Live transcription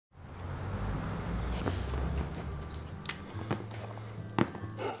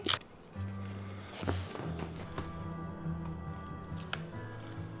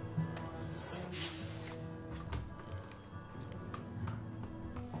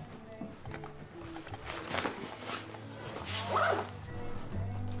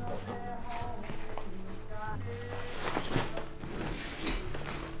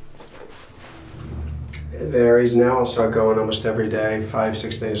varies. Now I'll start going almost every day, 5,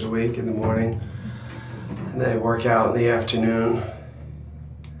 6 days a week in the morning. And then I work out in the afternoon,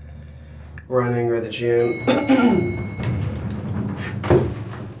 running or the gym.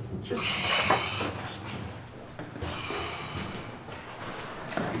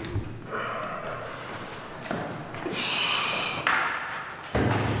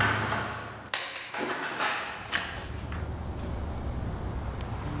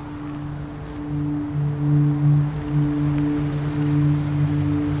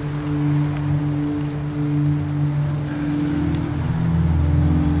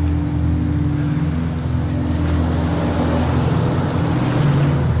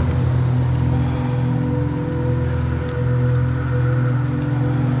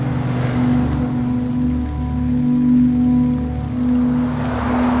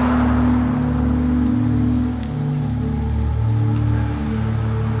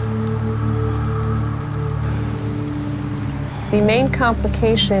 The main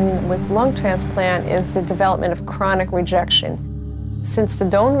complication with lung transplant is the development of chronic rejection. Since the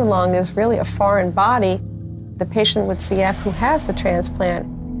donor lung is really a foreign body, the patient with CF who has the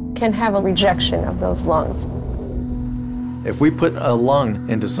transplant can have a rejection of those lungs. If we put a lung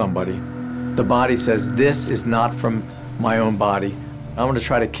into somebody, the body says, this is not from my own body. I'm going to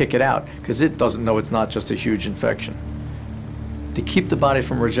try to kick it out because it doesn't know it's not just a huge infection. To keep the body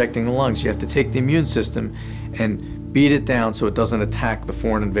from rejecting the lungs, you have to take the immune system and beat it down so it doesn't attack the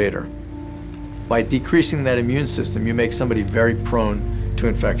foreign invader. By decreasing that immune system, you make somebody very prone to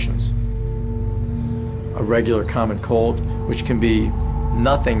infections. A regular common cold, which can be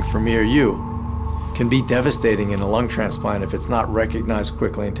nothing for me or you, can be devastating in a lung transplant if it's not recognized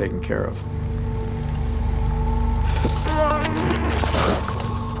quickly and taken care of.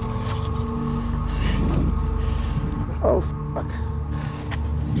 Oh, fuck.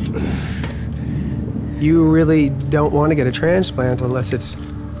 You really don't want to get a transplant unless it's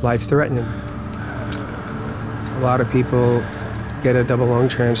life-threatening. A lot of people get a double lung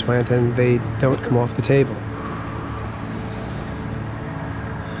transplant and they don't come off the table.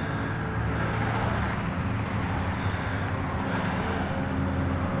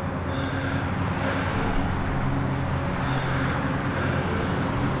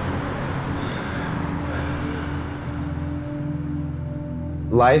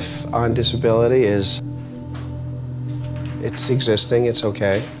 Life on disability it's existing, it's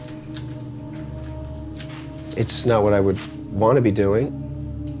okay. It's not what I would want to be doing.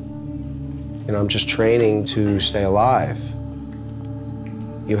 You know, I'm just training to stay alive.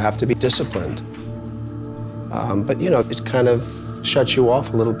 You have to be disciplined. But, you know, it kind of shuts you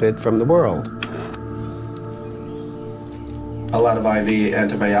off a little bit from the world. A lot of IV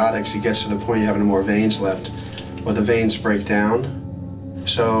antibiotics, it gets to the point you have no more veins left, or the veins break down.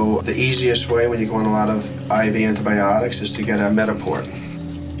 So the easiest way when you go on a lot of IV antibiotics is to get a Metaport.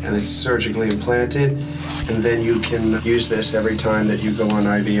 And it's surgically implanted, and then you can use this every time that you go on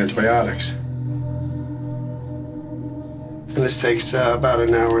IV antibiotics. And this takes about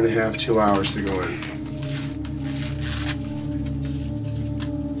an hour and a half, 2 hours to go in.